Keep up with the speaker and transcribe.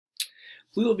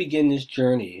We will begin this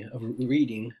journey of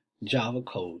reading Java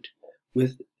code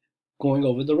with going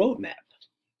over the roadmap.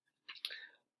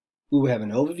 We will have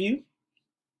an overview.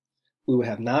 We will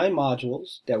have 9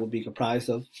 modules that will be comprised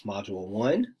of Module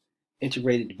 1,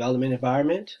 Integrated Development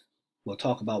Environment. We'll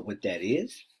talk about what that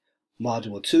is.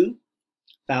 Module 2,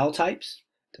 File Types,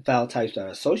 the file types that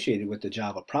are associated with the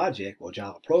Java project or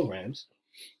Java programs.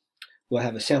 We'll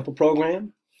have a sample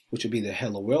program, which will be the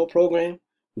Hello World program,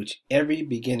 which every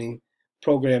beginning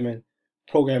programmer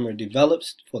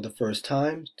develops for the first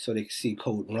time so they can see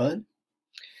code run.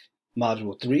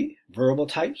 Module 3, variable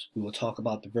types. We will talk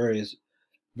about the various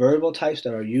variable types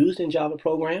that are used in Java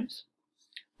programs.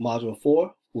 Module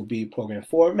 4 will be program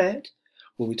format,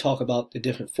 where we talk about the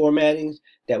different formattings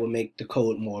that will make the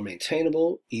code more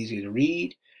maintainable, easier to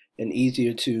read, and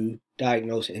easier to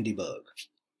diagnose and debug.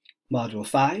 Module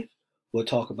 5, we'll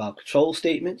talk about control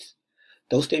statements.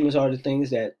 Those statements are the things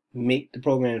that make the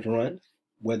programs run,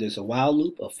 whether it's a while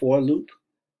loop, a for loop,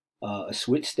 a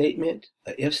switch statement,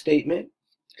 an if statement.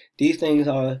 These things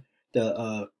are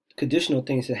the conditional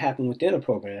things that happen within a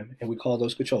program, and we call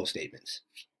those control statements.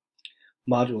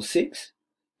 Module 6,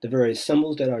 the various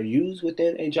symbols that are used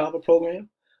within a Java program,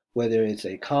 whether it's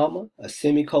a comma, a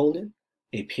semicolon,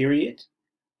 a period,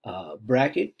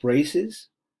 bracket, braces,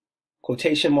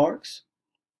 quotation marks.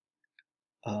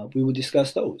 We will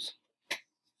discuss those.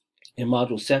 In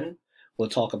Module 7, we'll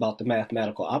talk about the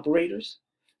mathematical operators,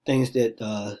 things that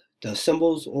the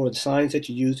symbols or the signs that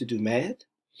you use to do math.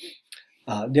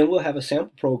 Then we'll have a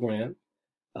sample program,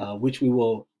 which we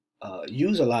will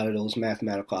use a lot of those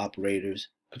mathematical operators,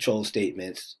 control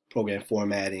statements, program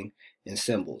formatting, and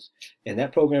symbols. And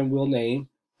that program we'll name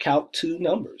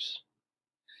Calc2Numbers.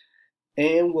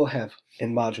 And we'll have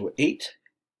in Module 8,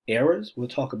 errors. We'll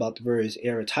talk about the various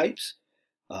error types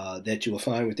that you will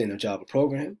find within a Java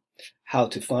program, how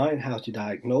to find, how to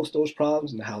diagnose those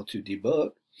problems, and how to debug.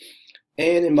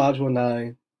 And in Module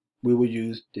 9, we will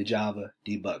use the Java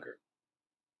debugger.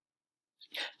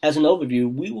 As an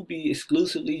overview, we will be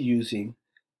exclusively using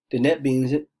the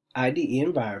Netbeans Ide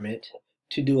environment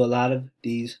to do a lot of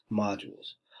these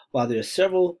modules. While there are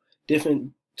several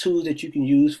different tools that you can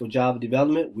use for Java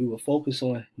development, we will focus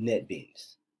on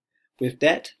Netbeans. With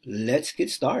that, let's get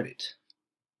started.